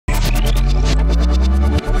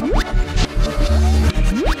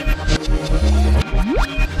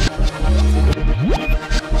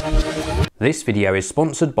This video is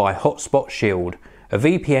sponsored by Hotspot Shield, a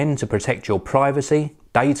VPN to protect your privacy,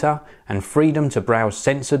 data and freedom to browse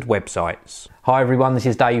censored websites. Hi everyone, this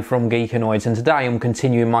is Dave from Geekanoids and today I'm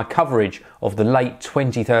continuing my coverage of the late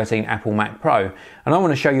 2013 Apple Mac Pro, and I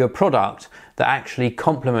want to show you a product that actually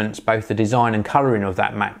complements both the design and colouring of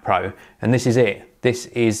that Mac Pro, and this is it. This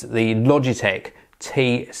is the Logitech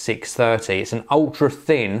T630. It's an ultra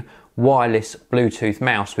thin wireless Bluetooth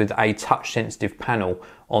mouse with a touch sensitive panel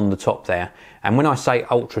on the top there. And when I say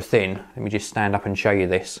ultra thin, let me just stand up and show you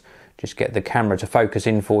this. Just get the camera to focus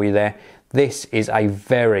in for you there. This is a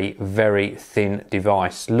very, very thin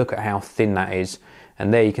device. Look at how thin that is.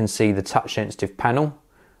 And there you can see the touch sensitive panel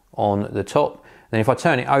on the top. Then if I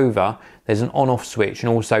turn it over, there's an on-off switch and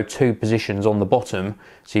also two positions on the bottom,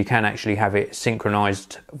 so you can actually have it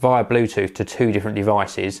synchronized via Bluetooth to two different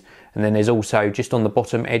devices. And then there's also, just on the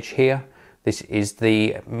bottom edge here, this is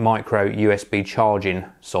the micro USB charging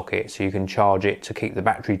socket, so you can charge it to keep the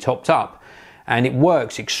battery topped up. And it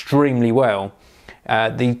works extremely well.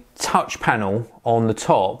 The touch panel on the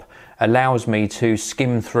top allows me to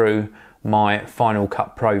skim through my Final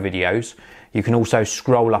Cut Pro videos. You can also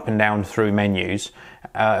scroll up and down through menus.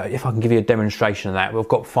 If I can give you a demonstration of that, we've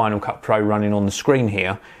got Final Cut Pro running on the screen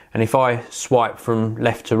here, and if I swipe from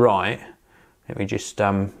left to right, let me just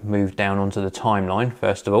move down onto the timeline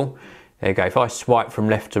first of all. There you go. If I swipe from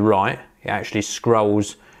left to right, it actually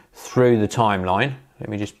scrolls through the timeline. Let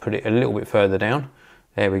me just put it a little bit further down.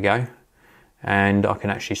 There we go. And I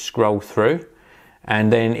can actually scroll through.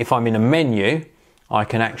 And then if I'm in a menu, I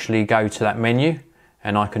can actually go to that menu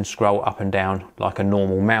and I can scroll up and down like a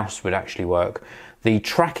normal mouse would actually work. The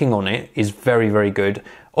tracking on it is very, very good.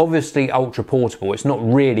 Obviously ultra portable. It's not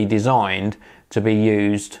really designed to be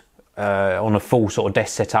used on a full sort of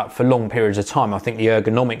desk setup for long periods of time. I think the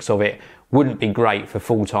ergonomics of it wouldn't be great for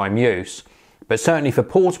full-time use. But certainly for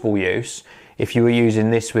portable use, if you were using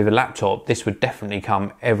this with a laptop, this would definitely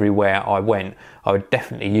come everywhere I went. I would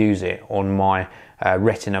definitely use it on my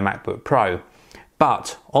Retina MacBook Pro.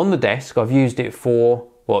 But on the desk, I've used it for,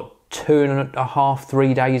 2.5,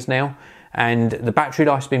 3 days now. And the battery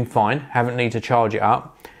life's been fine, haven't needed to charge it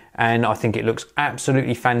up. And I think it looks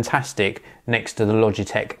absolutely fantastic next to the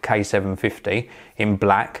Logitech K750 in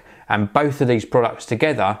black. And both of these products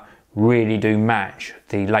together really do match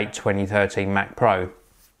the late 2013 Mac Pro.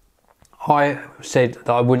 I said that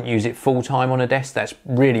I wouldn't use it full time on a desk. That's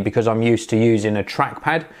really because I'm used to using a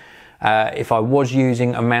trackpad. If I was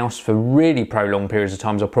using a mouse for really prolonged periods of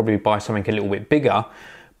times, I'll probably buy something a little bit bigger.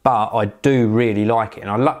 But I do really like it, and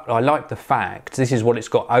I like the fact this is what it's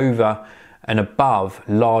got over and above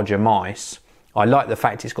larger mice. I like the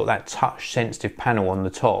fact it's got that touch sensitive panel on the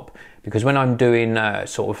top, because when I'm doing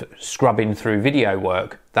sort of scrubbing through video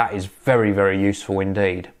work, that is very, very useful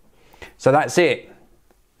indeed. So that's it.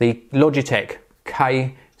 The Logitech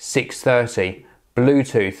K630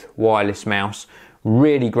 Bluetooth wireless mouse,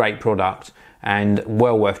 really great product and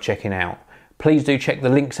well worth checking out. Please do check the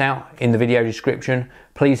links out in the video description.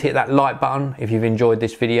 Please hit that like button if you've enjoyed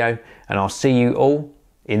this video, and I'll see you all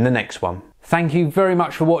in the next one. Thank you very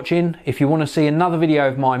much for watching. If you want to see another video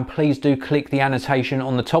of mine, please do click the annotation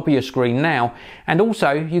on the top of your screen now, and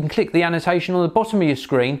also you can click the annotation on the bottom of your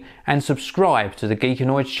screen and subscribe to the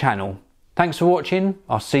Geekanoids channel. Thanks for watching.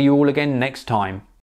 I'll see you all again next time.